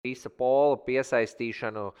Krisa Pola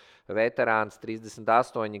piesaistīšanu, veterāns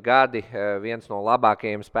 38 gadi, viens no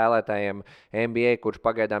labākajiem spēlētājiem NBA, kurš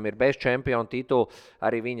pagaidām ir bez čempionu titula.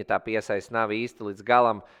 Arī viņa tā piesaiste nav īsti līdz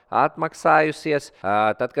galam atmaksājusies.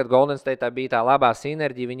 Tad, kad Golden State bija tā labā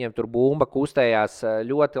sinerģija, viņiem tur bumba kustējās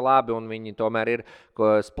ļoti labi, un viņi tomēr ir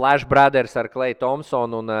Splash Brothers ar Klay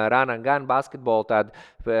Thompsonu un Run and Gun basketbolu tādi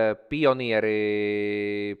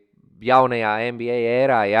pionieri jaunajā NBA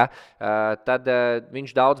ērā, ja, tad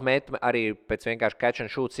viņš daudz met arī pēc vienkārši catch and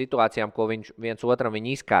shoot situācijām, ko viens otram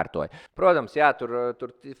viņi izkārtoja. Protams, jā, tur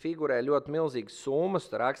figurē ļoti milzīgas summas.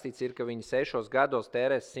 Rakstīts ir, ka viņi 6 gados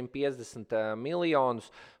tērēs 150 miljonus.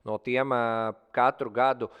 No tiem katru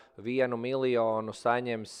gadu 1 miljonu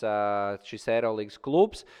saņems šis Eirolīgas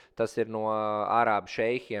klubs. Tas ir no Arābu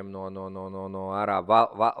šeihiem, no Arābu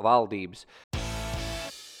valdības.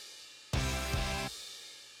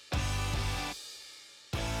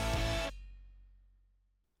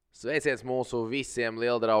 Sveiciens mūsu visiem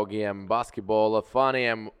lieldraugiem, basketbola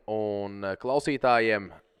faniem un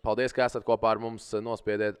klausītājiem. Paldies, ka esat kopā ar mums.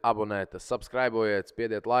 Nospiediet, abonēt, subscribojiet,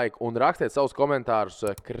 spiediet laiku un rakstiet savus komentārus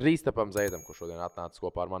Kristapam Zeidam, kurš šodien atnācis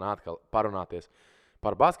kopā ar mani atkal parunāties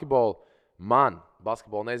par basketbolu. Man,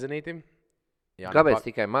 basketbolu nezinītim. Kāpēc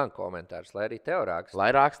tikai man komentārs, lai arī tev raksta? Lai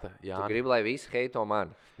raksta, jā. Tu gribi, lai visi heito man?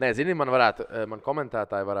 Nē, zini, man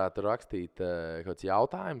komentētāji varētu rakstīt kāds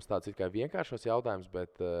jautājums, tāds ir kā vienkāršos jautājums,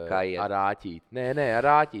 bet ar āķīti. Nē, ar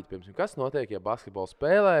āķīti. Piemēram, kas notiek, ja basketbolu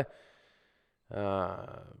spēlē?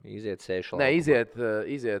 Iziet sēšu. Nē,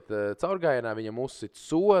 iziet caurgājienā, viņam uzsit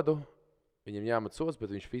sodu. Viņam jāmet sods, bet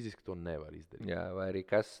viņš fiziski to nevar izdarīt. Jā, vai arī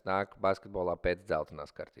kas nāk basketbolā pēc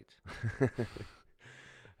dzeltenās kartītes?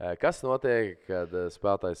 Kas notiek, kad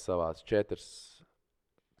spēlētājs savāc 4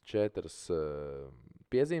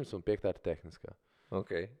 piezīmes un 5 ir tehniskā?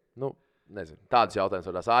 Okay. Nu, nezinu. Tādus jautājumus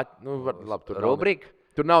varētu. Rubrika?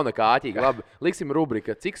 Tur nav nekā āķīga. Labi, liksim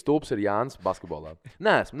rubrika, cik stulbs ir Jānis basketbolā.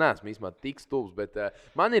 Neesmu īstenībā tik stulbs, bet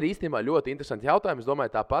man ir īstenībā ļoti interesanti jautājumi. Es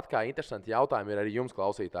domāju, tāpat kā interesanti jautājumi ir arī jums,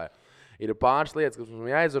 klausītāji. Ir pāris lietas, kas mums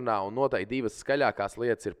jāizrunā, un noteikti 2 skaļākās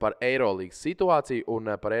lietas ir par Eirolīgas situāciju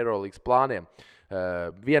un par Eirolīgas plāniem.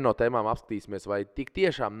 Vienu no tēmām apskatīsimies, vai tik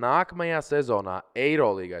tiešām nākamajā sezonā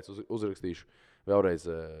Eirolīgā, es uzrakstīšu vēlreiz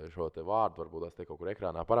šo te vārdu, varbūt tas te kaut kur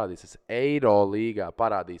ekrānā parādīsies, Eirolīgā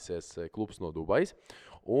parādīsies klubs no Dubajas,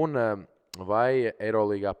 un vai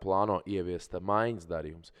Eirolīgā plāno ieviest maiņas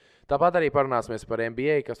darījums. Tāpat arī parunāsimies par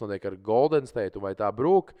NBA, kas notiek ar Golden State, vai tā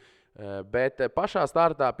brūk, bet pašā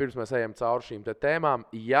startā, pirms mēs ejam cauri šīm te tēmām,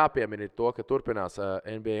 jāpiemina to, ka turpinās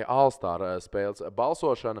NBA All-Star spēles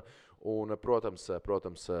balsošana. Un, protams,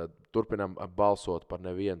 turpinam balsot par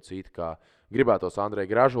nevienu citu, kā gribētos Andreju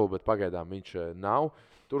Gražulu, bet pagaidām viņš nav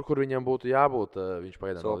tur, kur viņam būtu jābūt. Viņš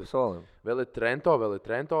pagaidām vēl ir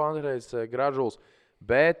Trento Andrejs Gražuls,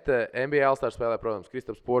 bet NBA All-Star spēlē, protams,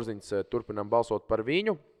 Kristaps Porziņš, turpinam balsot par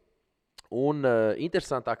viņu. Un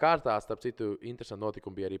interesantā kārtā, starp citu, interesanti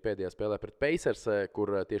notikumi bija arī pēdējā spēlē pret Pacers,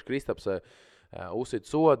 kur tieši Kristaps uzsit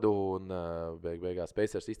sodu un beigās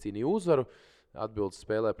Pacers izcīnīja uzvaru. Atbildes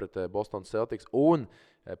spēlē pret Boston Celtics, un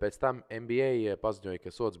pēc tam NBA paziņoja,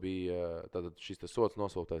 ka sods bija, tātad šis sods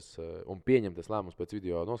nosūtais un pieņemtais lēmums pēc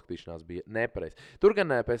video noskatīšanās bija nepareizs. Tur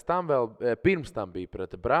gan pēc tam vēl, pirms tam bija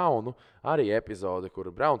pret Braunu arī epizode, kur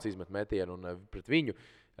Brauns izmet metienu un pret viņu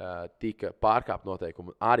tika pārkāpt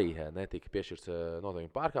noteikumi, arī netika piešķirts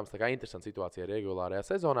noteikumi pārkāpums. Tā kā interesanta situācija regulārajā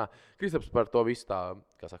sezonā. Kristaps par to visu tā,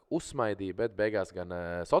 kā saka, uzsmaidīja, bet beigās gan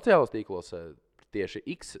sociālos tīklos tieši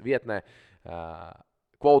X vietnē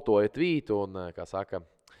kvotoja tvītu un, kā saka,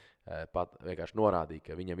 pat vienkārši norādīja,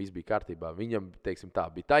 ka viņam viss bija kārtībā. Viņam, teiksim tā,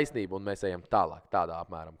 bija taisnība un mēs ejam tālāk. Tādā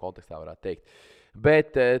apmēram kontekstā varētu teikt.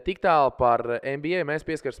 Bet tik tālu par NBA mēs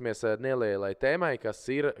pieskarsimies nelielai tēmai, kas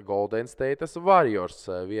ir Golden State Warriors.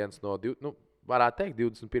 Viens no, varētu teikt,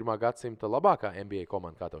 21. gadsimta labākā NBA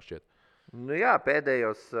komanda, kā tev šķiet? Nu jā,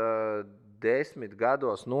 pēdējos 10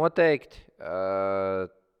 gados noteikti.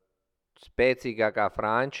 Spēcīgākā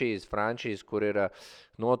frančīze, kur ir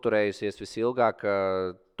noturējusies visilgāk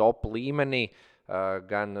top līmenī,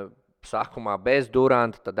 gan sākumā bez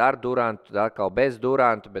Duranta, tad ar Durantu, tad atkal bez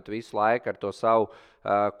Durantu, bet visu laiku ar to savu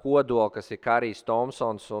kodolu, kas ir Karijs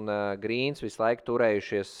Thompsons un Grīns, visu laiku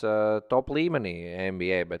turējušies top līmenī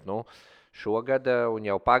NBA, bet šogad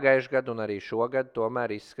un jau pagājuši gadu un arī šogad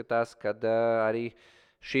tomēr izskatās, ka arī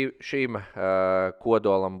šīm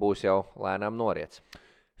kodolam būs jau lēnām noriets.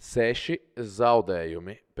 6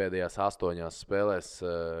 zaudējumi pēdējās 8 spēlēs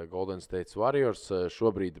Golden State Warriors.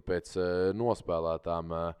 Šobrīd pēc nospēlētām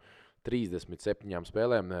 37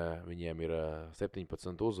 spēlēm viņiem ir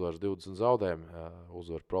 17 uzvaras, 20 zaudējumi.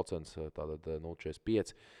 Uzvaru procents tātad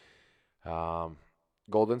 0,45.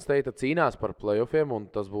 Golden State cīnās par playoffiem, un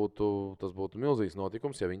tas būtu milzīgs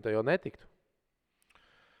notikums, ja viņi tajā netiktu.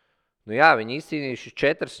 Nu jā, viņi izcīnījuši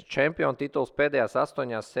 4 čempionu titulus pēdējās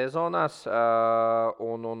 8 sezonās.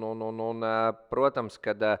 Protams,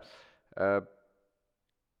 kad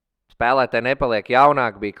spēlētāji nepaliek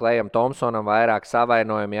jaunāki, bija Klejam Thompsonam vairāk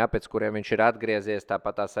savainojumi, pēc kuriem viņš ir atgriezies.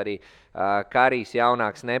 Tāpat tās arī Karijs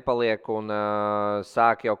jaunāks nepaliek un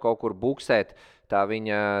sāk jau kaut kur buksēt. Tā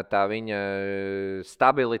viņa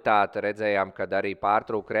stabilitāte, redzējām, kad arī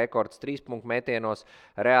pārtrūka rekords 3-punktu metienos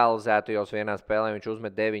realizētajos. Vienā spēlē viņš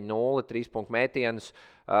uzmet 9-0 3-punktu metienus.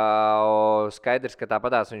 Skaidrs, ka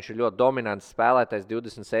tāpatās viņš ir ļoti dominants spēlētājs,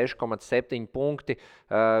 26,7 punkti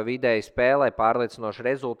vidēji spēlē, pārliecinoši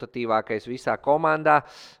rezultatīvākais visā komandā,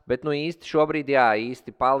 bet īsti šobrīd,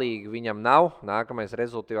 īsti palīgi viņam nav. Nākamais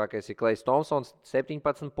rezultatīvākais ir Klejs Thompsons,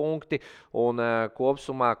 17 punkti, un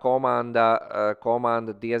kopsumā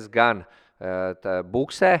komanda diezgan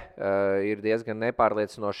buksē, ir diezgan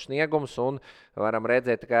nepārliecinošs sniegums, un varam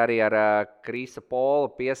redzēt, ka arī ar Krisa Pola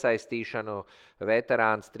piesaistīšanu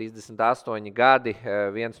veterāns 38 gadi,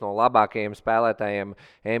 viens no labākajiem spēlētājiem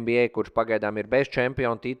NBA, kurš pagaidām ir bez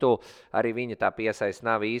čempionu titulu, arī viņa tā piesaiste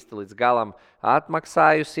nav īsti līdz galam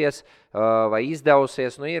atmaksājusies vai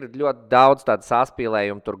izdevusies. Ir ļoti daudz tādu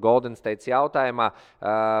saspīlējumu tur Golden State jautājumā.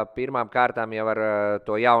 Pirmām kārtām jau ar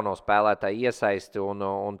to jauno spēlētāju iesaisti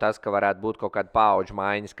un tas, ka varētu būt kaut kāda paudžu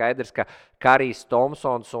maiņa. Skaidrs, ka Karijs,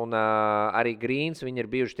 Thompsons un arī Grīns, viņi ir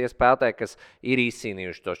bijuši tie spēlētāji, kas ir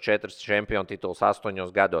izcīnījuši tos 4 čempionu titulus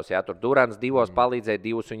 8 gados. Tur Durants 2 palīdzēja,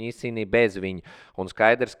 2 viņi izcīnīja bez viņa. Un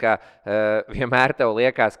skaidrs, ka vienmēr tev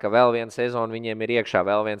liekas, ka vēl viena sezona viņiem ir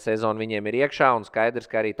iekšā, un skaidrs,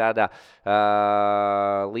 ka arī tādā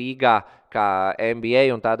līgā kā NBA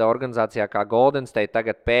un tādā organizācijā kā Golden State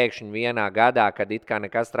tagad pēkšņi vienā gadā, kad it kā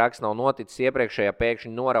nekas traks nav noticis iepriekšējā,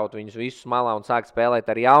 pēkšņi noraut viņus visus malā un sāk spēlēt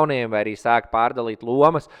ar jauniem vai arī sāk pārdalīt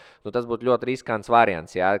lomas, tas būtu ļoti riskants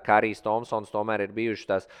variants. Karijs Thompsons tomēr ir bijuši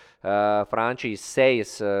tās frančīzes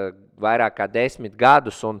sejas vairāk kā 10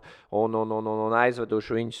 gadus un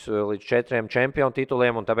aizveduši viņus līdz 4 čempionu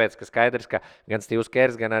tituliem, un tāpēc, ka skaidrs, ka gan Steve's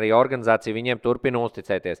Kerrs, gan arī organizācija viņiem turpina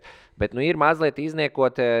uzticēties. Bet ir mazliet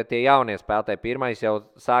izniekot tie jaunie spēlētāji. Pirmais jau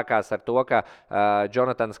sākās ar to, ka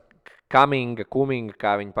Jonatans Kuminga,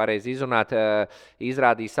 kā viņi pareizi izrunāt,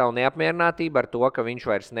 izrādīja savu neapmierinātību ar to, ka viņš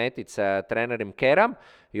vairs netic trenerim Kerram,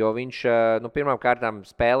 jo viņš pirmām kārtām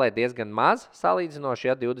spēlē diezgan maz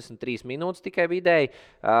salīdzinoši, 23 minūtes tikai vidēji,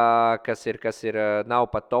 kas ir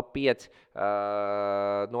nav pat top 5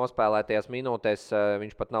 nospēlētajās minūtēs,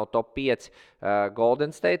 viņš pat nav top 5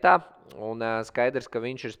 Golden State'ā, un skaidrs, ka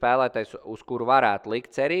viņš ir spēlētājs, uz kuru varētu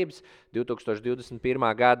likt cerības. 2021.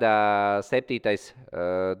 gada 7.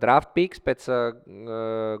 draft picks pēc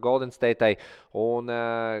Golden State'ai, un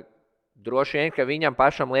droši vien, ka viņam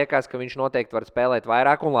pašam liekas, ka viņš noteikti var spēlēt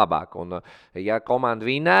vairāk un labāk. Un, ja komanda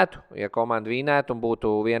vinētu un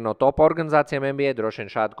būtu viena no top organizācijām NBA, droši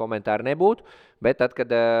vien šādu komentāru nebūtu. Bet tad, kad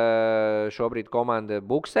šobrīd komanda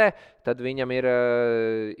buksē, tad viņam ir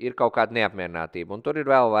kaut kāda neapmierinātība. Un tur ir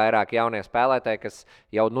vēl vairāk jaunie spēlētāji, kas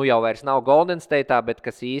jau vairs nav Golden State'ā, bet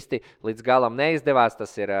kas īsti līdz galam neizdevās.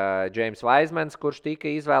 Tas ir James Wisemans, kurš tika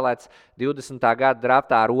izvēlēts 20. gada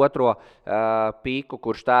draftā ar 2. pīku,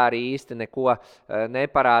 kurš tā arī īsti neko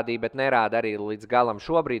neparādīja, bet nerāda arī līdz galam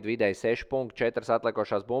šobrīd. Vidēji 6 punkti, 4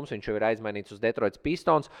 atliekošās bumbas, viņš jau ir aizmainīts uz Detroits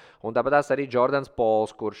Pistons. Un tāpat arī Jordans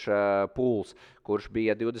Pols, kurš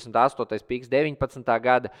bija 28. pīks 19.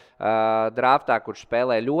 gada draftā, kurš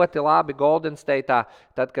spēlē ļoti labi Golden State'ā.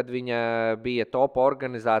 Tad, kad viņa bija top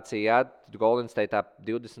organizācija, Golden State'ā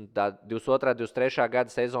 22. 23. gada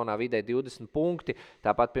sezonā vidēji 20 punkti,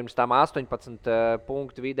 tāpat pirms tam 18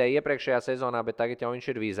 punkti vidēji iepriekšējā sezonā, bet tagad jau viņš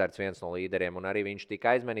ir Wizards, viens no līderiem, un arī viņš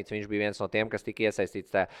tika aizmainīts, viņš bija viens no tiem, kas tika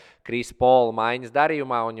iesaistīts tā Krisa Pola maiņas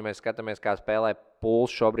darījumā, un ja mēs skatāmies, kā spēlē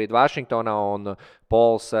Pools šobrīd Vašingtonā un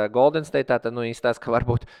Pols Golden State'ā, tad izstāsta, ka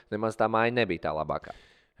varbūt nemaz tā maiņa nebija tā labākā.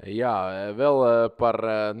 Jā, vēl par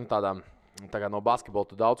tādām. Tagad no basketbola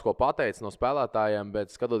tu daudz ko pateici no spēlētājiem, bet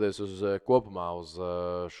skatoties kopumā uz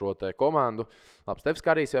šo te komandu, Stefs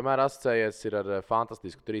Karijs vienmēr asociējies ir ar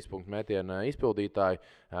fantastisku 3-punktu metienu izpildītāju.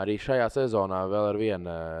 Arī šajā sezonā vēl ar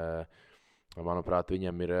vienu, manuprāt,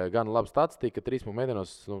 viņam ir gan laba statistika, 3-punktu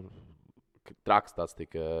metienos, traks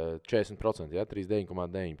statistika, 40%,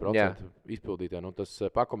 39,9% izpildītāji. Tas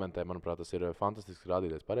pakomentē, manuprāt, tas ir fantastisks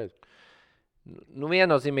rādītājs, pareizi?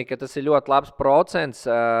 Viennozīmīgi, ka tas ir ļoti labs procents,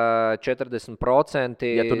 40%.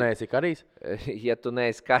 Ja tu neesi Karijs? Ja tu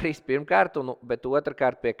neesi Karijs pirmkārt, bet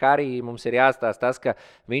otrkārt pie Karija mums ir jāstāsta tas, ka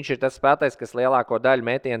viņš ir tas spēlētājs, kas lielāko daļu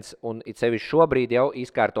metiens un it sevišķi šobrīd jau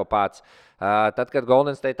izkārto pats. Tad, kad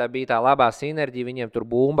Golden State'ā bija tā labā sinerģija, viņiem tur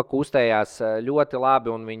bumba kustējās ļoti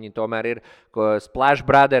labi, un viņi tomēr ir Splash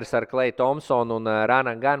Brothers ar Klay Thompsonu un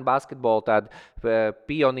Run and Gun basketbolu tādi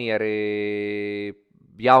pionieri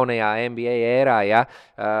jaunajā NBA ērā, ja,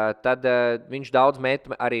 tad viņš daudz met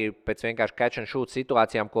arī pēc vienkārši catch and shoot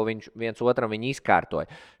situācijām, ko viens otram viņi izkārtoja.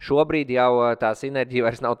 Šobrīd jau tā sinerģija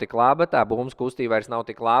vairs nav tik laba, tā bumbas kustība vairs nav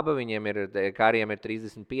tik laba, Karijam ir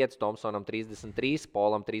 35, Thompsonam 33,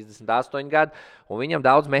 Polam 38 gadu, un viņam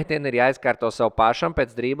daudz metienu ir jāizkārto sev pašam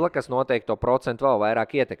pēc dribla, kas noteikti to procentu vēl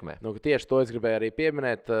vairāk ietekmē. Tieši to es gribēju arī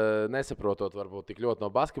pieminēt, nesaprotot varbūt tik ļoti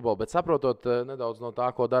no basketbola, bet saprotot nedaudz no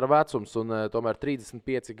tā, ko dara vecums, un tomēr 35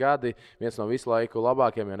 gadi, viens no visu laiku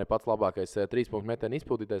labākajiem, ja ne pats labākais 3-punktu metienu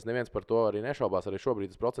izpildītājs. Neviens par to arī nešaubās. Arī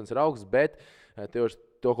šobrīd tas procents ir augsts, bet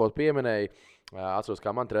to, ko pieminēji, atceros,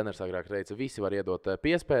 kā man treneris agrāk teica, visi var iedot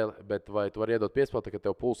piespēli, bet vai tu vari iedot piespēli, tad, kad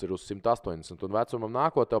tev puls ir uz 180, un vecumam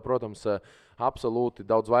nākot, tev, protams, absolūti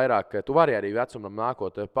daudz vairāk. Tu vari arī vecumam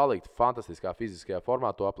nākot palikt fantastiskā fiziskajā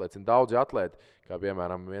formā, to apliecina daudzi atlēti, kā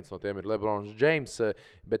piemēram viens no tiem ir LeBrons James,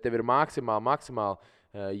 bet tev ir maksimāli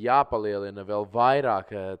jāpalielina vēl vairāk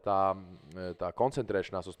tā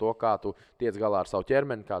koncentrēšanās uz to, kā tu tiec galā ar savu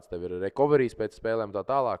ķermeni, kāds tev ir recoverijs pēc spēlēm tā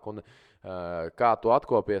tālāk, un kā tu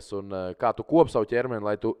atkopies un kā tu kopi savu ķermeni,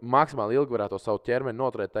 lai tu maksimāli ilgi varētu savu ķermeni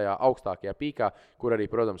noturēt tajā augstākajā pīkā, kur arī,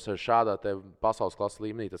 protams, šādā pasaules klases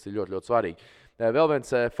līmenī tas ir ļoti, ļoti svarīgi. Vēl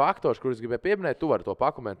viens faktors, kurus gribēju pieminēt, tu vari to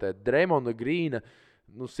pakomentēt, Draymonda Greena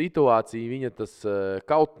situācija, viņa tas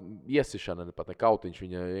kaut iesišana, pat ne kautiņš,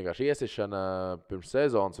 viņa vienkārši iesišana pirms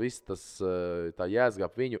sezonas, viss tas tā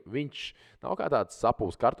jēzgap viņu, viņš nav kā tāds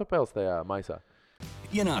sapūs kartupēls tajā maisā.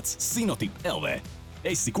 Ienāc Sinotip LV.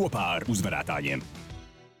 Esi kopā ar uzvarētājiem.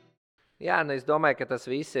 Jā, es domāju, ka tas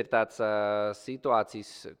viss ir tāds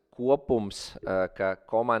situācijas kopums, ka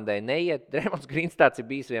komandai neiet. Draymonds Greens tāds ir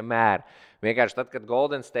bijis vienmēr. Vienkārši tad, kad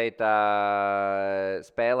Golden State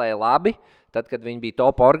spēlēja labi, tad, kad viņi bija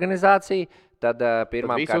top organizācija, tad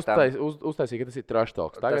pirmām kārtām uztaisīja, ka tas ir trash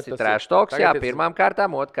talks. Tas ir trash talks, jā, pirmām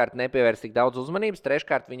kārtām, otrkārt nepievērs tik daudz uzmanības,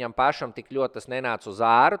 treškārt viņam pašam tik ļoti tas nenāca uz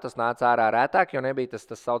āru, tas nāca ārā rētāk, jo nebija tas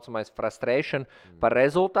saucamais frustration par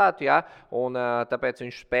rezultātu, jā, un tāpēc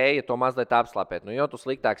viņš spēja to mazliet apslāpēt. Jo tu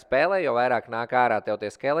sliktāk spēlē, jo vairāk nāk ārā tev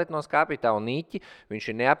tie skeleti no skapita un niķi, viņš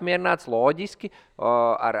ir neapmierināts loģiski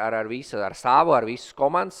ar savu, ar visas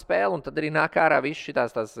komandas spēli, un tad arī nāk ārā viss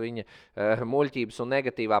šitās tās viņa muļķības un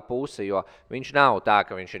negatīvā puse, jo viņš nav tā,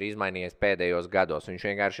 ka viņš ir izmainījies pēdējos gados. Viņš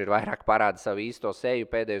vienkārši ir vairāk parāda savu īsto seju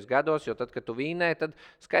pēdējos gados, jo tad, kad tu vīnē, tad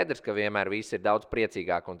skaidrs, ka vienmēr viss ir daudz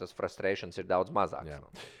priecīgāk un tas frustrations ir daudz mazāks. Jā.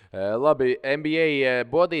 Labi, NBA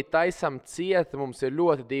bodī taisam ciet. Mums ir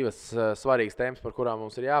ļoti divas svarīgas tēmas, par kurām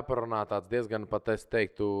mums ir jāparunā. Tāds diezgan pat, es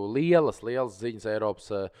teiktu, lielas ziņas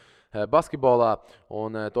Eiropas basketbolā.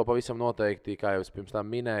 Un to pavisam noteikti, kā jau es pirms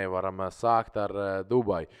tam minēju, varam sākt ar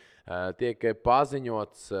Dubaju. Tiek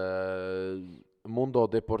paziņots, Mundo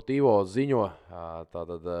Deportivo ziņo,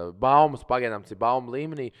 tātad baumas, pagaidām ir baumu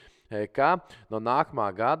līmenī, ka no nākamā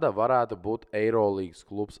gada varētu būt Eirolīgas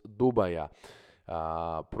klubs Dubajā.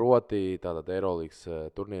 Proti, tātad Eirolīgas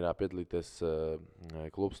turnīrā piedalīties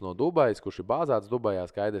klubs no Dubajas, kurš ir bāzēts Dubajā.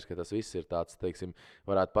 Skaidrs, ka tas viss ir tāds, teiksim,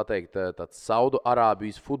 varētu pateikt, tāds Saudu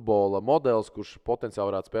Arābijas futbola modelis, kurš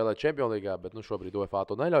potenciāli varētu spēlēt Čempionlīgā, bet šobrīd UEFA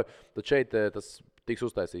to neļauj. Tad šeit tas tiks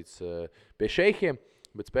uztaisīts pie Šeihiem,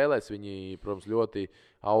 bet spēlēs viņi, protams, ļoti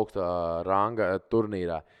augstā ranga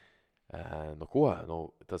turnīrā.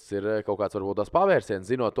 Tas ir kaut kāds varbūt tās pavērsiens.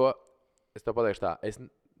 Zinot to, es tev pateikšu tā, es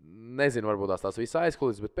nezinu, varbūt tās visas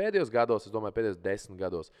aizkulis, bet pēdējos gados, es domāju, pēdējos 10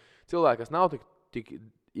 gados, cilvēki, kas nav tik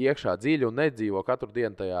iekšā dziļi un nedzīvo katru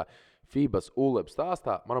dienu tajā FIBAs ULEB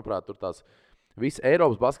stāstā, manuprāt, tur tās visi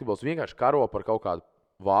Eiropas basketbols vienkārši karo par kaut kādu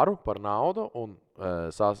varu, par naudu, un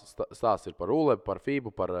stāsts ir par ULEB, par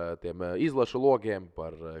FIBU, par tiem izlašu logiem,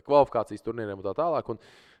 par kvalifikācijas turnīriem un tā tālāk. Un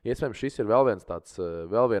iespējams, šis ir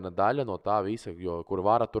vēl viena daļa no tā visa, kur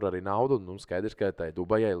vara tur arī naudu, un skaidrs, ka tai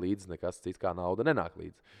Dubajai līdz nekas cits kā nauda nenāk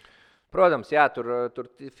līdz. Protams, jā, tur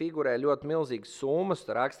figurē ļoti milzīgas summas.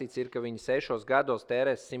 Tur rakstīts, ka viņi 6 gados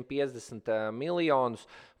tērēs 150 miljonus.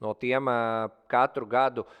 No tiem katru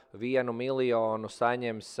gadu 1 miljonu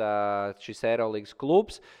saņems šis Eirolīgas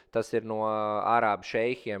klubs. Tas ir no Arābu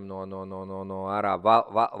šeihiem, no Arābu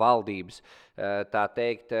valdības. Tā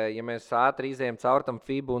teikt, ja mēs ātri izējam caur tam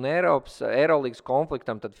FIBA un Eirolīgas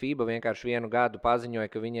konfliktam, tad FIBA vienkārši 1 gadu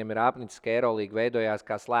paziņoja, ka viņiem ir apnicis, ka Eirolīga veidojās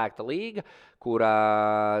kā slēgta līga,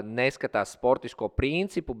 kurā neskatās sportisko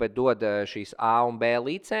principu, bet dod šīs A un B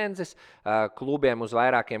licences klubiem uz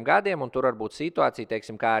vairākiem gadiem, un tur var būt situācija,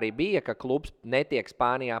 teiksim, kā arī bija, ka klubs netiek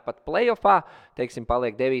Spānijā pat playoffā, teiksim,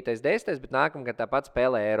 paliek 9. 10. bet nākamgad tāpat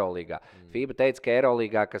spēlē Eirolīgā. FIBA teica, ka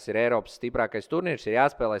Eirolīgā, kas ir Eiropas stiprākais turnīrs, ir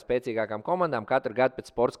jāspēlē spēcīgākām komandām katru gadu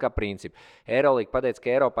pēc sportiskā principa. Eirolīga pateica,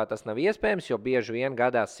 ka Eiropā tas nav iespējams, jo bieži vien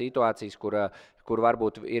gadās situācijas, kur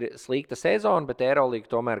varbūt ir slikta sezona, bet Eirolīga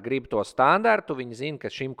tomēr grib to standartu. Viņi zina, ka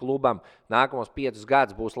šim klubam nākamos 5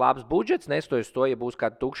 gadus būs labs budžets, nestojas to, ja būs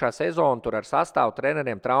kāda tukšā sezona, tur ar sastāvu,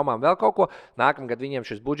 treneriem, traumām, vēl kaut ko. Nākamgad viņiem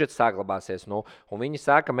šis budžets saglabāsies. Un viņi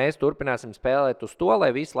saka, mēs turpināsim spēlēt uz to,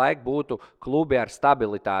 lai visu laiku būtu klubi ar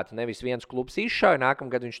stabilitāti. Nevis viens klubs izšauj,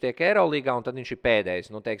 nākamgad viņš tiek Eirolīgā, un tad viņš ir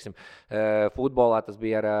pēdējais. Teiksim, futbolā tas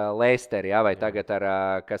bija ar Leicesteri, vai tagad ar,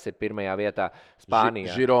 kas ir pirmajā vietā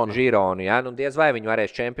Spānijā. Gironi, ja? Diez vai viņi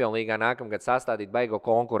varēs Čempionu līgā nākamgad sastādīt baigo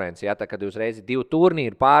konkurenci. Ja? Tā, kad uzreiz 2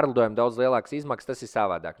 turnīri, pārlidojumi, daudz lielāks izmaksas, tas ir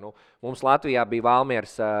savādāk. Mums Latvijā bija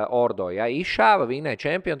Valmieras Ordo. Ja? Izšāva, vinēja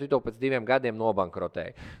Čempionu titulu, pēc 2 gadiem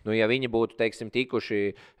nobankrotēja. Ja viņi būtu, teiksim, tikuši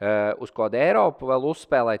uz kādu Eiropu vēl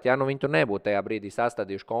uzspēlēt, ja? Viņi tur nebūtu tajā brīdī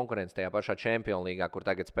sastādījuši konkurenci tajā pašā Čempionu līgā, kur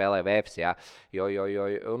tagad spēlē VFS. Ja?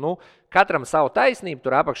 Katram savu taisnību,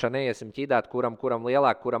 tur apakšā neiesim ķidāt, kuram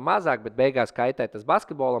lielāk, kuram mazāk, bet beigās kaitē tas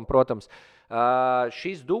basketbolam, protams.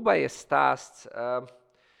 Šis Dubajas stāsts,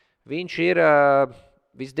 viņš ir,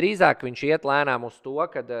 visdrīzāk viņš iet lēnām uz to,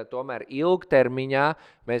 ka tomēr ilgtermiņā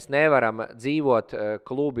mēs nevaram dzīvot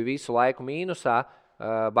klubi visu laiku mīnusā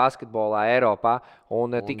basketbolā Eiropā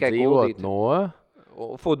un tikai guldīt no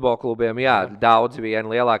futbola klubiem, jā, daudz vien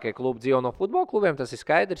lielākie klubi dzīvo no futbola klubiem, tas ir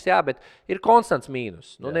skaidrs, jā, bet ir konstants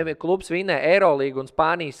mīnus. Klubs vinē Eirolīgu un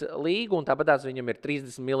Spānijas līgu, un tāpatās viņam ir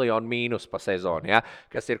 30 miljonu mīnus pa sezonu, jā,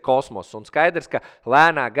 kas ir kosmos. Un skaidrs, ka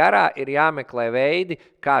lēnā garā ir jāmeklē veidi,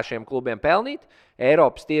 kā šiem klubiem pelnīt.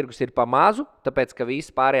 Eiropas tirgus ir pa mazu, tāpēc, ka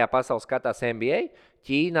visi pārējā pasaule skatās NBA.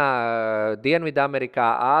 Ķīnā, Dienvidamerikā,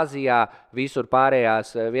 Āzijā, visur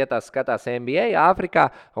pārējās vietās skatās NBA, Āfrikā,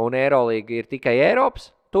 un Eirolīga ir tikai Eiropas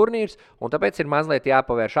turnīrs, un tāpēc ir mazliet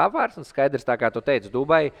jāpavērš apvārsnes. Skaidrs, tā kā tu teici,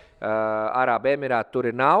 Dubai, Arābu Emirāti, tur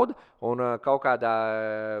ir nauda, un kaut kādā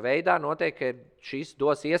veidā noteikti, ka šis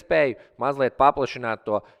dos iespēju mazliet paplašināt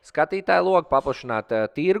to skatītāju logu, paplašināt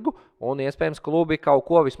tirgu, un iespējams klubi kaut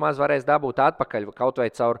ko vismaz varēs dabūt atpakaļ, kaut vai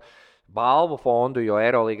caur balvu fondu, jo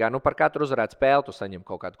Eirolīgā par katru uzvarētu spēli tu saņem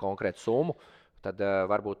kaut kādu konkrētu summu, tad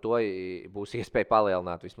varbūt to būs iespēja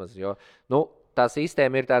palielināt vismaz, jo tā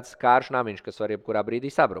sistēma ir tāds kārš namiņš, kas var jebkurā brīdī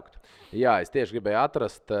sabrukt. Jā, es tieši gribēju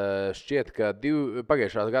atrast, šķiet, ka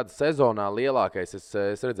pagājušā gada sezonā lielākais,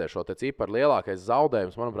 es redzēju šo te ciparu, lielākais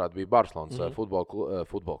zaudējums, manuprāt, bija Barcelonas futbola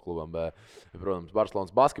klubam, protams,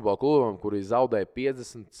 Barcelonas basketbola klubam, kuri zaudēja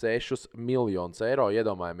 56 miljonus eiro,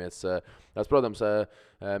 iedomājamies. Tas, protams,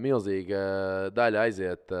 milzīga daļa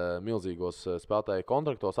aiziet milzīgos spēlētāju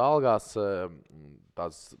kontraktos, algās,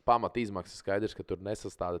 tās pamata izmaksas skaidrs, ka tur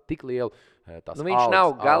nesastāda tik lielu. Viņš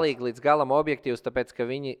nav galīgi līdz galam objektīvs, tāpēc, ka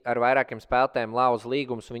viņi ar vairākiem spēlētājiem lauza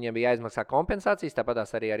līgumus, viņiem bija jāizmaksā kompensācijas,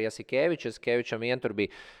 tāpatās arī ar Jasikeviču. Jasikevičam vien tur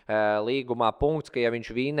bija līgumā punkts, ka ja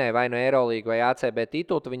viņš vinēja vai no Eirolīgu vai ACB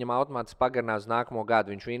titulu, tad viņam automātiski pagarinās uz nākamo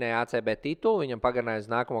gadu. Viņš vinēja ACB titulu, viņam pagarinājās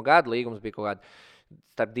uz nākamo gadu, līgums bija kaut kāds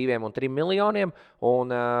starp 2 un 3 miljoniem,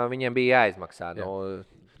 un viņiem bija jāizmaksā.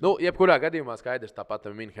 Jebkurā gadījumā skaidrs, tāpat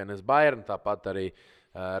Minhenes Bayern, tāpat arī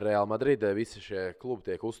Real Madrid, visi šie klubi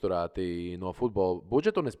tiek uzturēti no futbola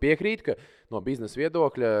budžeta, un es piekrītu, ka no biznesa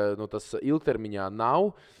viedokļa tas ilgtermiņā nav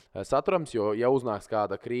saturams, jo, ja uznāks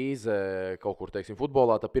kāda krīze kaut kur, teiksim,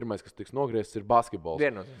 futbolā, tad pirmais, kas tiks nogriezts, ir basketbols.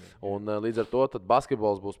 Un līdz ar to tad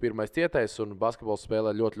basketbols būs pirmais cietais, un basketbols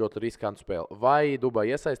spēlē ļoti, ļoti riskantu spēli. Vai Dubai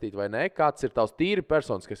iesaistīt vai nē? Kāds ir tavs tīri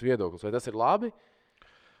personiskas viedoklis? Vai tas ir labi?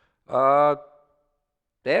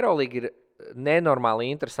 Eirolīga ir nenormāli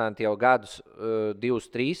interesanti jau gadus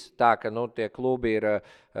 2-3, tā ka tie klubi ir,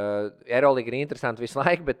 Eirolīga ir interesanti visu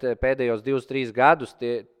laiku, bet pēdējos 2-3 gadus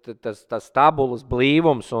tas tabulas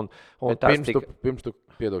blīvums un tas pirms tu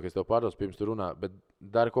piedod, ka es tev pārdos, pirms tu runā, bet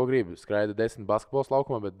Dari, ko gribi. Skraida 10 basketbols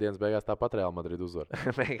laukumā, bet dienas beigās tāpat Real Madrid uzvar.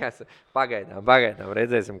 Pagaidām,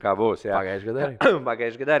 redzēsim, kā būs. Jā.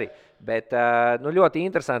 Pagājuši gadu arī. Bet ļoti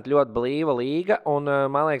interesanti, ļoti blīva līga. Un,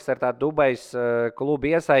 man liekas, ar tādu Dubajas klubu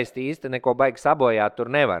iesaisti īsti neko baigi sabojāt tur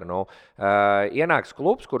nevar. Ienāks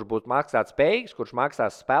klubs, kurš būs maksāt spējīgs, kurš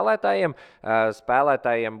maksās spēlētājiem.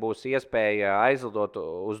 Spēlētājiem būs iespēja aizlidot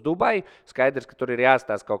uz Dubaju. Skaidrs, ka tur ir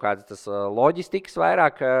jāstāsta kaut kāds loģistikas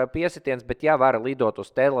vairāk piesitiens, bet ja var lidot uz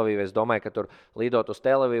Telavivu, es domāju, ka tur lidot uz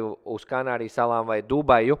Telavivu, uz Kanārijas salām vai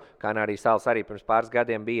Dubaju, Kanārijas salas arī pirms pāris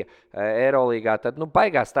gadiem bija Eirolīgā, tad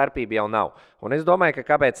baigā starpība jau nav. Un es domāju, ka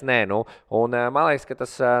kāpēc nē. Un man liekas, ka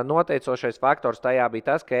tas noteicošais faktors tajā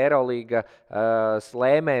bija tas, ka Eirolīga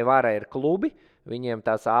slēmēja vara ir klubi, viņiem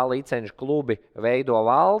tās A licenču klubi veido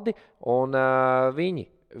valdi, un viņi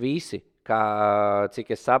visi,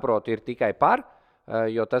 cik es saprotu, ir tikai par,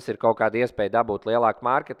 jo tas ir kaut kāda iespēja dabūt lielāku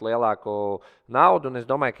marketu, lielāku naudu, un es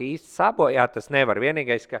domāju, ka īsti sabojāt tas nevar.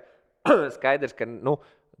 Vienīgais, ka skaidrs, ka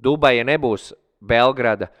Dubaja nebūs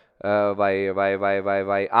Belgrada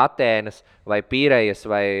vai Atēnas vai Pīrejas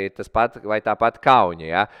vai tāpat Kauņa.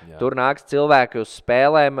 Ja? Tur nāks cilvēki uz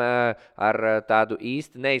spēlēm ar tādu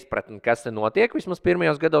īsti neizpratni, kas te notiek. Vismaz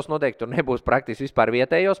pirmajos gados noteikti tur nebūs praktiski vispār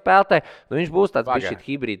vietējo spēlētāji. Viņš būs tāds bišķīt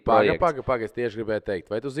hibrīd projekts. Es tieši gribēju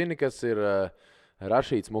teikt. Vai tu zini, kas ir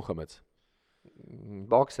Rašīds Muhameds?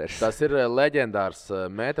 Boksers. Tas ir leģendārs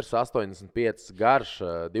 1,85 m garš,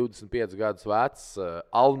 25 gadus vecs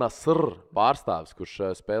Al-Nasr pārstāvis,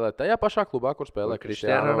 kurš spēlē tajā pašā klubā, kur spēlē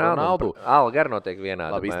Kristiānu Ronaldu. Alga arī notiek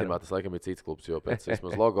vienādi. Labi, īstenībā tas laikam ir cits klubs, jo pēc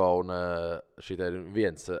vismaz logo un šitā ir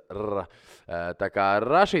viens R. Tā kā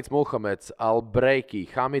Rašīds Muhameds, Al-Breiki,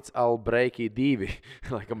 Hamids Al-Breiki 2,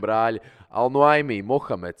 laikam brāļi, Al-Nuaimi,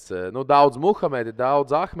 Muhameds. Daudz Muhamedi,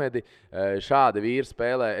 daudz Ahmedi. Šādi vīri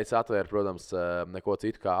spēlē. Es atvēru, protams, neko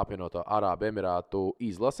citu kā apvienoto Arābu Emirātu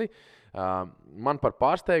izlasi. Man par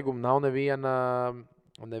pārsteigumu nav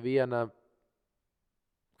neviena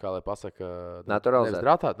kā lai pasaka,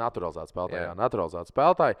 naturalizēta spēlētāja. Naturalizēta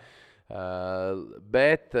spēlētāja.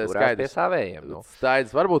 Bet skaidrs,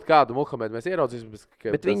 skaidrs, varbūt kādu Muhamedu mēs ieraudzīsim.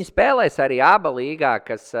 Bet viņi spēlēs arī ABA līgā,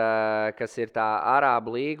 kas ir tā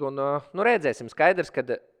Arābu līga. Un redzēsim, skaidrs, ka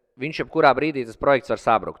viņš jebkurā brīdī tas projekts var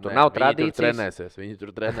sabrukt. Tur nav tradīcijas. Viņi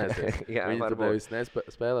tur trenēsies. Viņi tur nevis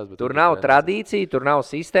spēlēs. Tur nav tradīcija, tur nav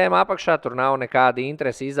sistēma apakšā, tur nav nekāda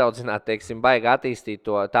interese izaudzināt, teiksim, baigi attīstīt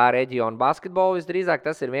tā reģionu basketbolu. Visdrīzāk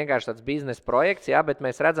tas ir vienkārši tāds biznesa projekts, bet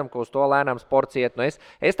mēs redzam, ka uz to lēnām sports iet.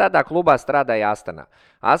 Es tādā klubā strādāju Astanā.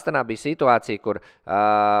 Astanā bija situācija, kur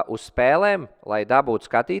uz spēlēm, lai dabūtu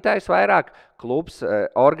skatītājus vairāk, klubs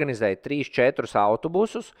organizēja 3-4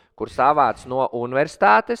 autobusus, kur savāc no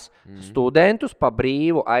universitātes studentus pa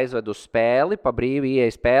brīvu aizved uz spēli, pa brīvu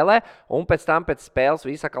ieeja spēlē, un pēc tam pēc spēles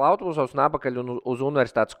visakal autobusos un apakaļ uz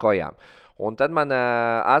universitātes kojām. Un tad man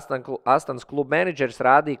Astanas kluba menedžeris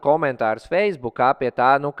rādīja komentārus Facebookā pie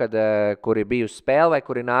tā, kur ir bijusi spēle vai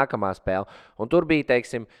kur ir nākamā spēle. Un tur bija,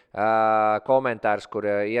 teiksim, komentārs, kur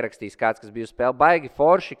ierakstījis kāds, kas bija uz spēle. Baigi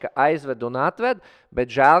forši, ka aizved un atved, bet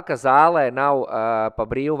žēl, ka zālē nav pa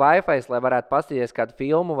brīvu Wi-Fi, lai varētu paskatīties kādu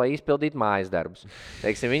filmu vai izpildīt mājas darbus.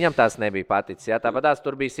 Teiksim, viņam tas nebija paticis. Ja? Tāpat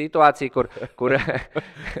tur bija situācija,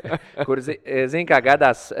 kur zin kā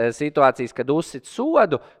gadās situācijas, kad uzsit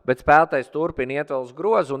sodu, bet spēlētājs turpina iet vēl uz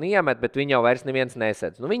grozu un iemet, bet viņi jau vairs neviens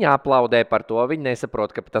nesedz. Viņi aplaudē par to, viņi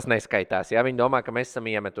nesaprot, ka tas neskaitās. Ja? Viņi domā, ka mēs esam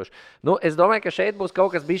iemetuši. Es domāju, ka šeit būs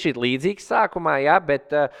kaut kas bijis līdzīgs sākumā, ja?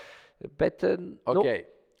 bet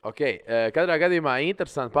Okay. Katrā gadījumā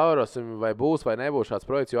interesanti pavērosim, vai būs vai nebūs šāds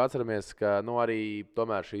projekts, jo atceramies, ka arī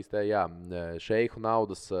tomēr šīs Šeihu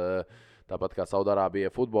naudas, tāpat kā Saudārābija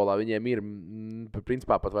futbolā, viņiem ir,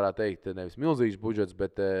 principā pat varētu teikt, nevis milzīgs budžets,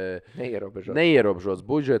 bet neierobežots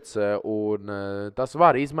budžets, un tas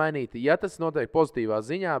var izmainīt, ja tas notiek pozitīvā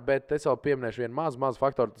ziņā, bet es vēl pieminēšu vienu mazu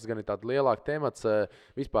faktoru, tas gan ir tāds lielāks temats,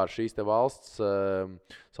 vispār šīs te valsts,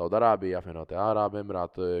 Saudārābija, apvienotie Arābu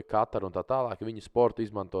Emirātu, Kataru un tā tālāk, viņi sportu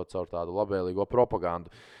izmantot caur tādu labvēlīgo propagandu,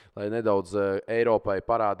 lai nedaudz Eiropai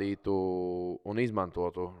parādītu un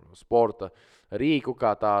izmantotu sporta rīku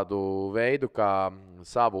kā tādu veidu, kā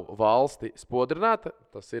savu valsti spodrināt.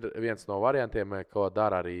 Tas ir viens no variantiem, ko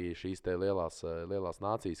dara arī šīs te lielās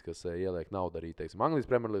nācijas, kas ieliek naudu arī, teiksim, Anglijas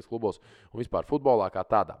Premjerlīgas klubos un vispār futbolā kā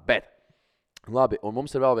tādā. Bet, labi, un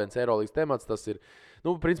mums ir vēl viens Eirolīgas temats, tas ir,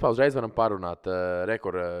 principā uzreiz varam parunāt,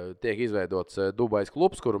 kur tiek izveidots Dubajas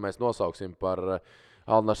klubs, kuru mēs nosauksim par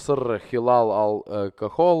Al-Nasr Hilal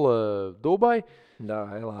Al-Kahol Dubai.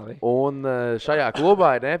 Labi. Un šajā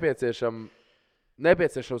klubā ir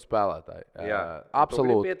nepieciešams spēlētāji.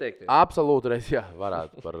 Absolūti reiz,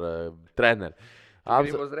 varētu par treneri.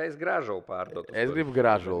 Gribu uzreiz Gražulu pārdot. Es gribu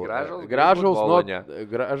Gražulu.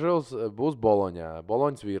 Gražuls būs Boloņā,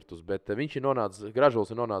 Boloņas Virtus, bet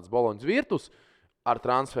Gražuls ir nonācis Boloņas Virtus ar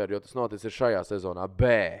transferu, jo tas noticis šajā sezonā.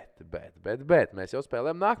 Bet mēs jau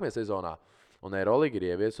spēlējam nākamajā sezonā. Un Eirolīga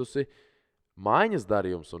ir ieviesusi maiņas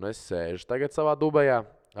darījums, un es sēžu tagad savā Dubajā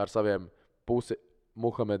ar saviem pusi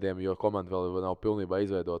Muhamediem, jo komanda vēl nav pilnībā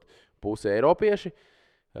izveidot pusi eiropieši,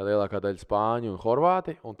 lielākā daļa spāņu un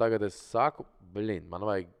horvāti, un tagad es saku, man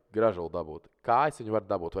vajag Gražulu dabūt. Kā es viņu varu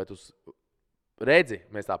dabūt? Vai tu redzi,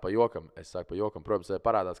 mēs tā pa jokam, protams,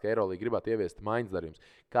 parādās, ka Eirolīga gribētu ieviest maiņas darījums.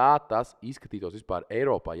 Kā tas izskatītos vispār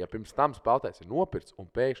Eiropā, ja pirms tam spēlētājs ir nopirts un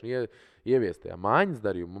pēkšņi ieviest tajā maiņas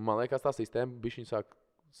darījumu? Man liekas, tā sistēma bišķiņ sāk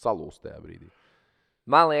salūst tajā brīdī.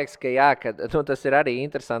 Man liekas, ka jā, tas ir arī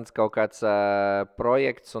interesants kaut kāds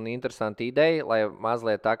projekts un interesanta ideja, lai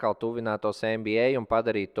mazliet tā kā tuvinātos NBA un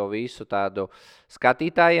padarītu to visu tādu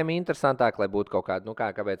skatītājiem interesantāk, lai būtu kaut kāda,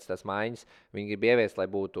 kāpēc tas maiņas, viņi grib ieviest, lai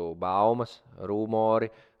būtu baumas, rumori,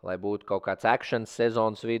 lai būtu kaut kāds action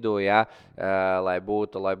sezonas vidū, jā, lai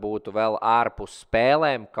būtu vēl ārpus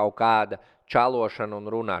spēlēm kaut kāda čalošana un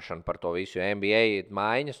runāšana par to visu. NBA ir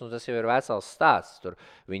maiņas, un tas jau ir vesels stāsts. Tur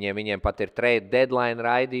viņiem pat ir trade deadline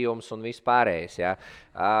raidījums un viss pārējais. Ja.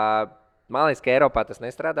 Man liekas, ka Eiropā tas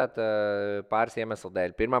nestrādā pāris iemeslu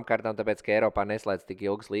dēļ. Pirmkārt, tāpēc, ka Eiropā neslēdz tik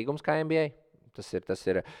ilgas līgums kā NBA. Tas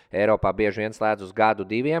ir Eiropā bieži vien slēdz uz gadu,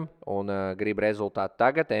 2 un grib rezultātu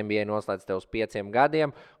tagad. NBA noslēdz tev uz 5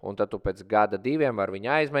 gadiem, un tad tu pēc gada 2 var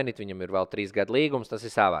viņu aizmainīt. Viņam ir vēl 3 gadu līgums, tas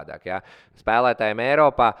ir savādāk. Ja? Spēlētājiem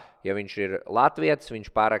Eiropā, ja viņš ir latvietis, viņš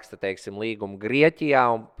paraksta, teiksim, līgumu Grieķijā,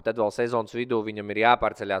 un tad vēl sezonas vidū viņam ir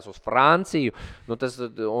jāpārceļās uz Franciju.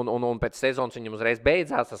 Un pēc sezonas viņam uzreiz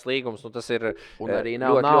beidzās tas līgums. Tas ir arī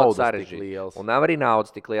nav naudas tik liels. Un nav arī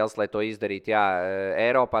naudas tik liels, lai to izdarītu. Jā,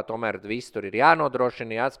 Eiropā tomēr viss tur ir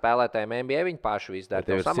jānodrošina, jā, spēlētājiem NBA viņi paši visu dara.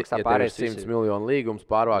 Ja tev ir 100 miljonu līgums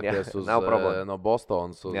pārvākties no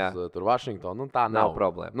Bostonas uz Vašingtonu, tā nav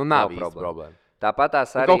problēma. Nav problēma. Tāpat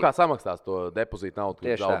tās arī... Kaut kā samaksās to depozītu naudu,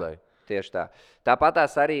 ko zaudēja. Tieši tā. Tāpat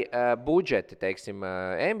tās arī budžeti, teiksim,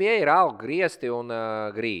 NBA ir algu griezti un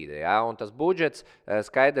grīdi, ja? Un tas budžets,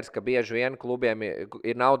 skaidrs, ka bieži vien klubiem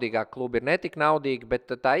ir naudīgāk, klubi ir netik naudīgi, bet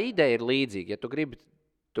tā ideja ir līdzīga. Ja tu gribi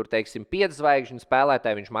tur, teiksim, 5 zvaigžņu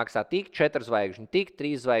spēlētāji, viņš maksā tik, 4 zvaigžņu tik,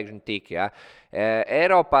 3 zvaigžņu tik, ja?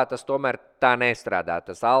 Eiropā tas tomēr tā nestrādā.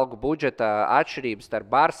 Tas algu budžeta atšķirības starp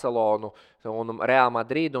Barcelonu un Real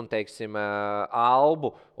Madrid un, teiksim,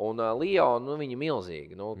 Albu un Lionu, viņi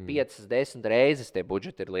milzīgi. 5-10 reizes tie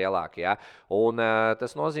budžeti ir lielāki. Ja? Un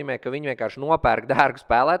tas nozīmē, ka viņi vienkārši nopērk dārgu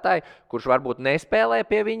spēlētāju, kurš varbūt nespēlē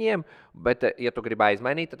pie viņiem, bet, ja tu gribi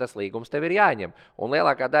aizmainīt, tad tas līgums tev ir jāņem. Un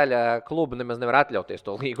lielākā daļa klubu nemaz nevar atļauties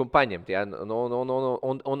to līgumu paņemt. Ja?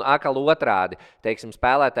 Un atkal otrādi, teiksim,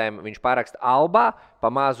 spēlētājiem viņš paraksta Albā pa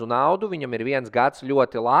mazu naudu, viņam ir 1 gads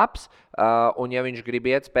ļoti labs, un ja viņš grib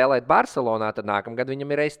iet spēlēt Barcelonā, tad nākamgad viņam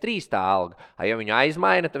ir reiz 3 tā alga. Ja viņu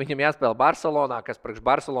aizmaina, tad viņam jāspēlē Barcelonā, kas priekš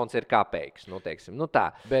Barcelonas ir kapeiks. Tā.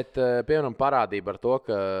 Bet, piemēram, parādība ar to,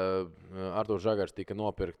 ka Arturs Žagars tika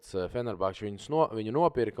nopirkts Fenerbahčē, viņu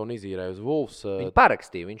nopirka un izīrēja uz Wolves. Viņi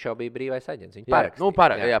parakstīja, viņš jau bija brīvais aģents.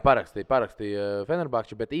 Viņi parakstīja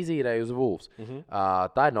Fenerbahčē, bet izīrēja uz Wolves.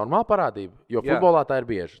 Tā ir normāla parādība, jo futbolā tā ir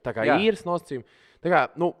bieži. Tā kā īres nosacījumi. Tā kā,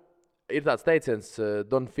 ir tāds teiciens,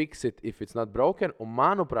 don't fix it if it's not broken, un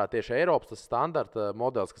manuprāt, tieši Eiropas tas standarta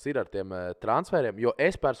modelis, kas ir ar tiem transferiem, jo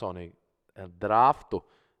es personīgi draftu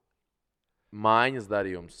maiņas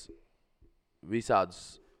darījums,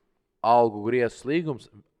 visādus algu griezus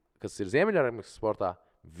līgums, kas ir Ziemeļamerikas sportā,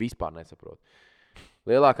 vispār nesaprotu.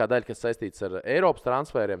 Lielākā daļa, kas saistīts ar Eiropas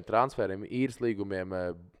transferiem, īres līgumiem,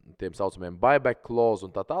 tiem saucamiem buyback clause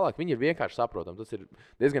un tā tālāk, viņi ir vienkārši saprotami. Tas ir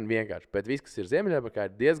diezgan vienkārši, bet viss, kas ir Ziemeļamerikā,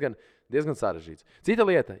 ir diezgan sarežģīts. Cita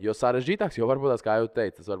lieta, jo sarežģītāks, jo varbūt tās, kā jau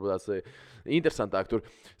teicu, tas varbūt tās interesantāk. Tur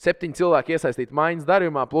 7 cilvēki iesaistīti maiņas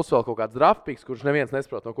darījumā, plus vēl kaut kāds draftpicks, kurš neviens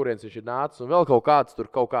nesaprot, no kurienes viņš ir nācis, un vēl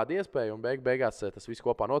kaut kāda iespēja, un beigās tas viss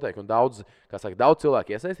kopā notiek. Un daudz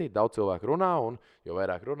cilvēku iesaistīti, daudz cilvēku runā, un jo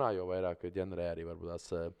vairāk runā, jo vairāk ģenerē arī varbūt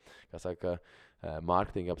tās,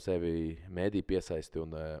 mārketinga ap sevi mēdī piesaisti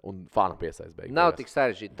un fana piesaisti. Nav tik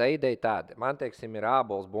sarežģīta. Tā ideja tāda. Man, teiksim, ir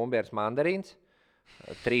ābols, bumbieris, mandarīns,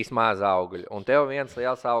 3 mazi augļi, un tev 1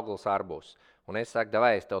 liels auglis arbūs. Un es saku,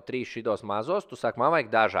 davai, es tev 3 šitos mazos, tu saki, man vajag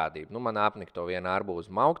dažādību. Man apnika to vienu arbūzu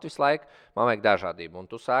maukt visu laiku, man vajag dažādību. Un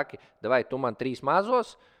tu saki, davai, tu man 3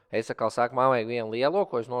 mazos, es saku, man vajag 1 lielo,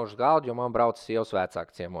 ko es nožu uz galdu, jo man brauc sievas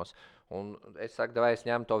vecāku ciemos. Un es saku, vai es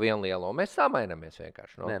ņemu to 1 lielo. Mēs samainamies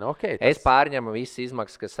vienkārši. Okay, es pārņemu visas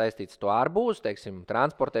izmaksas, kas saistītas to arbūzu, teiksim,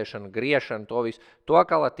 transportēšanu, griešanu, to visu. To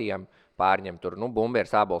kalatiem pārņem tur.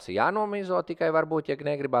 Bumbieris ābols ir jānomizo, tikai varbūt, ja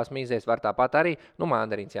negribās mīzēs, var tāpat arī,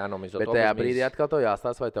 mandarīns jānomizo. Bet tajā brīdī atkal tev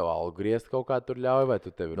jāstāsta, vai tev algu griezt kaut kā tur ļauj, vai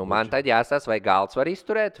tu tevi man tad jāstāsta, vai galds var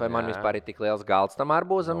izturēt, vai man vispār ir tik liels galds tam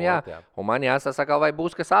arbūzam, jā. Un man jāstāsta, vai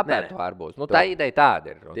būs, kas apēd to arbūzu. Tā ideja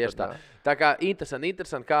tāda ir. Tieši tā. Tā kā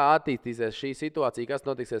interesanti, kā attīstīsies šī situācija, kas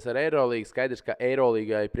notiksies ar Eirolīgu. Skaidrs, ka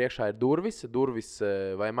Eirolīgai priekšā ir durvis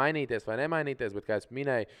vai mainīties, vai nemainīties, bet, kā es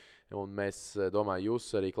minēju, un mēs domāju, jūs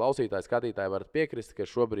arī klausītāji, skatītāji varat piekrist, ka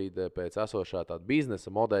šobrīd pēc esošā tāda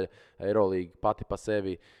biznesa modeļa Eirolīga pati pa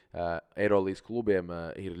sevi Eirolīgas klubiem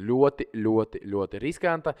ir ļoti, ļoti, ļoti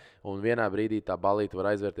riskanta, un vienā brīdī tā balīte var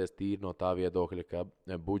aizvērties tīri no tā viedokļa, ka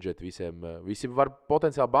budžeti visi var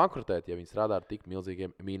potenciāli bankrotēt, ja viņi strādā ar tik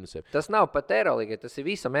milzīgiem mīnusiem. Tas nav pat Eirolīgai, tas ir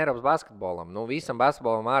visam Eiropas basketbolam. Visam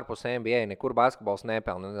basketbolam ārpus NBA nekur basketbols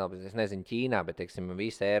nepelna. Es nezinu, Ķīnā, bet, teiksim,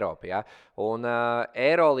 visa Eiropa. Ja? Un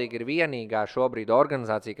Eirolīga ir vienīgā šobrīd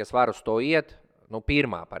organizācija, kas var uz to iet.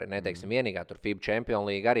 Pirmā, neteiksim, vienīgā tur FIBA Champions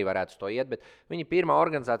League arī varētu uz to iet, bet viņa pirmā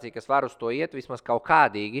organizācija, kas var uz to iet, vismaz kaut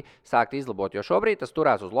kādīgi sākt izlabot, jo šobrīd tas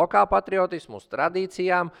turās uz lokālu patriotismu, uz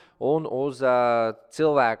tradīcijām un uz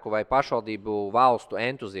cilvēku vai pašvaldību valstu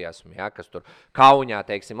entuziasmu, ja, kas tur Kauņā,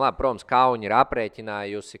 teiksim, labi, protams, Kauņa ir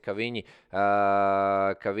aprēķinājusi, ka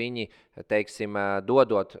viņi teiksim,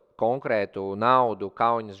 dodot konkrētu naudu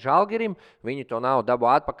Kauņas Žalgirim, viņi to naudu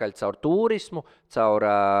dabū atpakaļ caur turismu, caur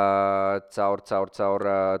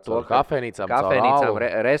kafejnīcām,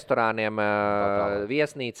 restorāniem,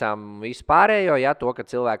 viesnīcām, vispārējo, ja, to, ka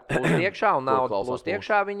cilvēki plūst iekšā un nauda plūst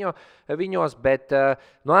iekšā viņos, bet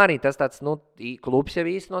arī tas tāds, klubs jau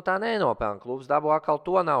īsti no tā nenopelna. Klubs dabū atkal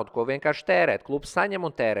to naudu, ko vienkārši tērēt. Klubs saņem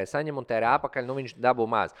un tērē apakaļ, viņš dabū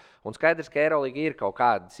maz. Un skaidrs, ka Eirolīga ir kaut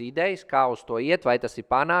kādas idejas, kā uz to iet, vai tas ir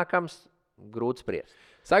panākams, grūti spriest.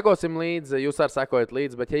 Sekosim līdzi, jūs arī sekojat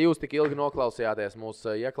līdzi, bet ja jūs tik ilgi noklausījāties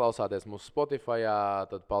ieklausāties mūsu Spotifyā,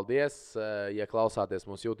 tad paldies. Ja klausāties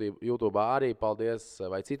mūsu YouTube arī, paldies,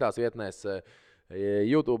 vai citās vietnēs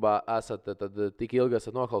YouTube esat, tad tik ilgi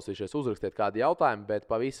esat noklausījušies, uzrakstiet kādu jautājumu, bet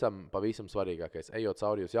pavisam svarīgākais. Ejot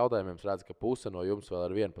cauri jūsu jautājumiem, es redzu, ka puse no jums vēl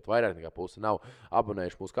ar vienu, pat vairāk nekā puse nav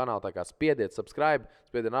abonējuši mūsu kanālu, tā kā spiediet subscribe,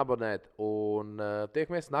 spiediet abonēt un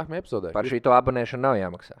tiekamies nākamajā epizodē. Par šito abonēšanu nav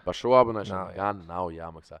jāmaksā. Par šo abonēšanu gan nav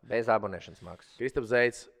jāmaksā. Bez abonēšanas maksas. Kristaps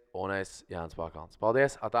Zeits un es, Jānis Pārkalns.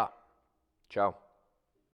 Paldies, atā! Čau!